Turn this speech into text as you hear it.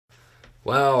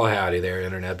Well, howdy there,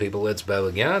 Internet people. It's Bo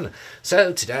again.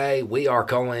 So, today we are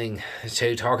going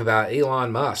to talk about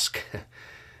Elon Musk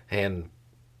and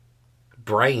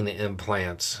brain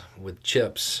implants with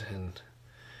chips.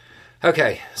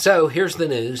 Okay, so here's the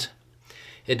news.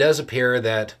 It does appear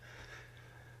that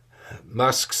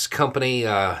Musk's company,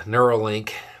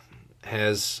 Neuralink,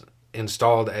 has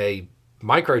installed a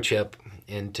microchip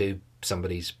into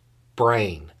somebody's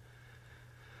brain.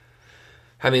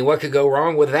 I mean, what could go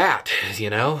wrong with that,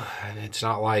 you know? It's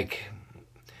not like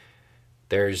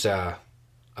there's a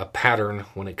pattern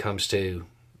when it comes to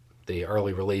the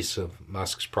early release of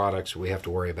Musk's products we have to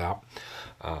worry about.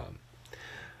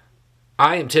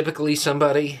 I am typically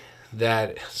somebody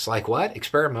that's like, what?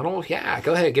 Experimental? Yeah,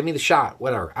 go ahead, give me the shot,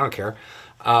 whatever, I don't care.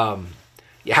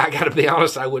 Yeah, I gotta be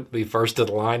honest, I wouldn't be first in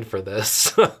line for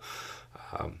this.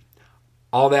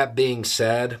 All that being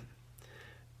said,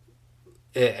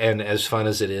 and as fun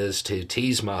as it is to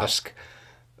tease Musk,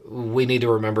 we need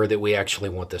to remember that we actually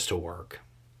want this to work.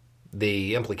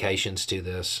 The implications to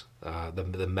this,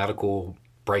 the medical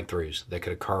breakthroughs that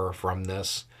could occur from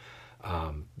this,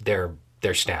 they're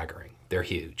staggering. They're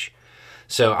huge.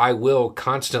 So I will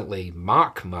constantly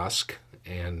mock Musk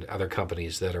and other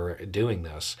companies that are doing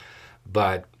this,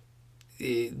 but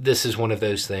this is one of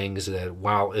those things that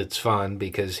while it's fun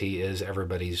because he is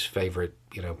everybody's favorite,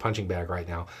 punching bag right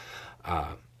now,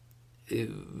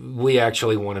 we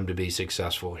actually want him to be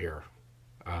successful here.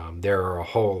 There are a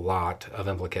whole lot of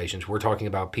implications. We're talking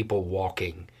about people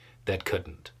walking that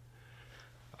couldn't.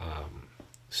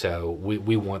 So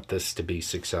we want this to be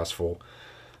successful.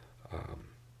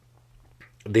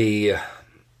 The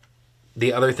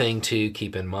other thing to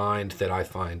keep in mind that I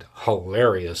find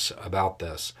hilarious about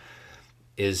this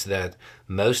is that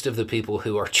most of the people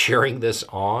who are cheering this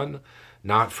on,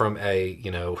 not from a,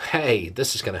 hey,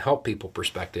 this is going to help people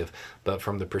perspective, but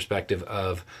from the perspective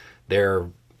of their,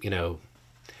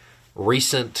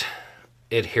 recent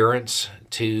adherence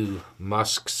to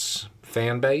Musk's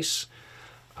fan base.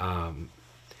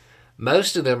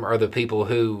 Most of them are the people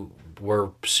who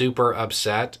were super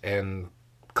upset and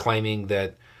claiming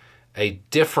that a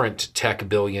different tech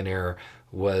billionaire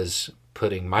was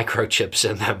putting microchips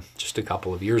in them just a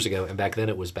couple of years ago, and back then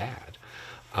it was bad.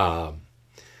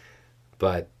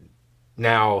 But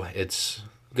now it's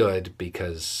good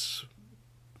because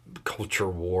culture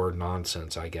war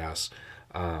nonsense, I guess.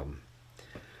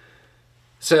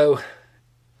 So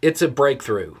it's a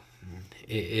breakthrough.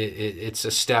 It's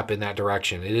a step in that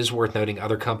direction. It is worth noting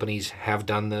other companies have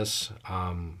done this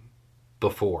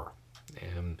before.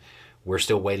 And we're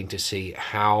still waiting to see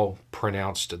how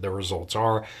pronounced the results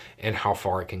are and how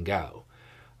far it can go.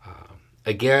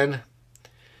 Again,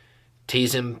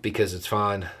 tease him because it's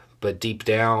fun. But deep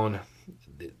down,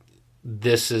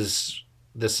 this is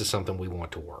something we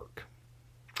want to work.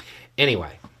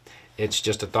 Anyway, it's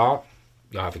just a thought.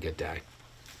 Y'all have a good day.